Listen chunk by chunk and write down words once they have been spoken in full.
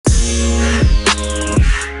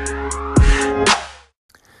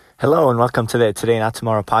Hello and welcome to the Today Not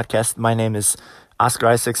Tomorrow podcast. My name is Oscar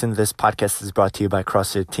Isaacs and this podcast is brought to you by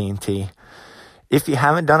CrossFit TNT. If you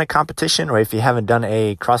haven't done a competition or if you haven't done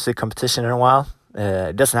a CrossFit competition in a while,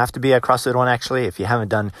 it doesn't have to be a CrossFit one actually. If you haven't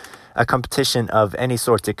done a competition of any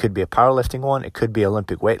sort, it could be a powerlifting one, it could be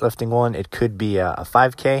Olympic weightlifting one, it could be a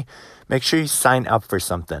 5K. Make sure you sign up for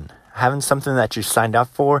something. Having something that you're signed up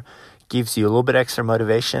for gives you a little bit extra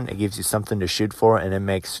motivation. It gives you something to shoot for and it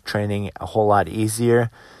makes training a whole lot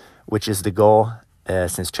easier, which is the goal,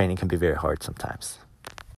 since training can be very hard sometimes.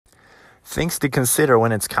 Things to consider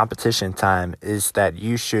when it's competition time is that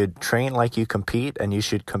you should train like you compete and you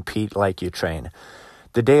should compete like you train.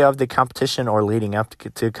 The day of the competition or leading up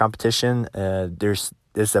to competition, there's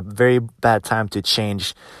a very bad time to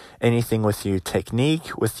change anything with your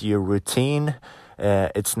technique, with your routine.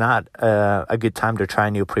 It's not a good time to try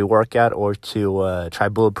a new pre-workout or to try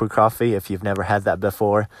Bulletproof Coffee if you've never had that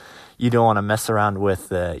before. You don't want to mess around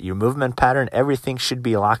with your movement pattern. Everything should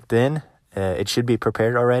be locked in. It should be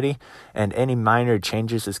prepared already. And any minor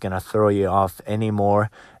changes is going to throw you off any more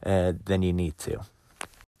than you need to.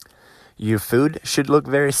 Your food should look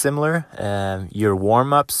very similar. Your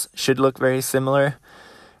warm-ups should look very similar.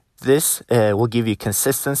 This will give you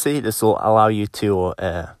consistency. This will allow you to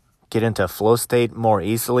get into a flow state more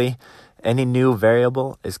easily. Any new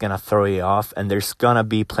variable is going to throw you off, and there's going to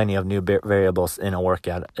be plenty of new variables in a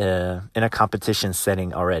workout, in a competition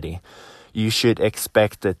setting already. You should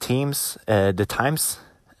expect the times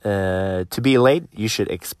to be late. You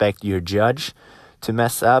should expect your judge to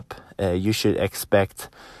mess up. You should expect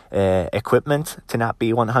equipment to not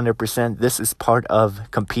be 100%. This is part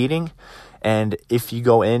of competing. And if you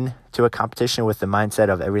go into a competition with the mindset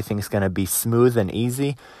of everything's going to be smooth and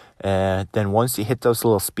easy, then once you hit those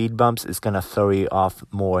little speed bumps, it's going to throw you off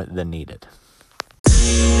more than needed.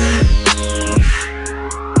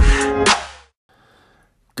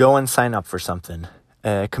 Go and sign up for something.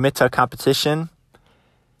 Commit to a competition,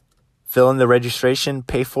 fill in the registration,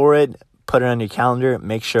 pay for it, put it on your calendar,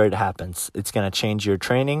 make sure it happens. It's going to change your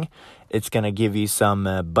training. It's going to give you some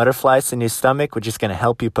butterflies in your stomach, which is going to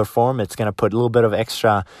help you perform. It's going to put a little bit of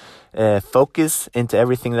extra focus into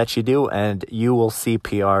everything that you do, and you will see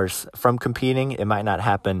PRs from competing. It might not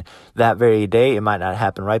happen that very day. It might not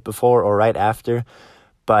happen right before or right after,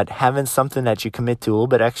 but having something that you commit to a little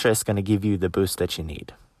bit extra is going to give you the boost that you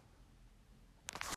need.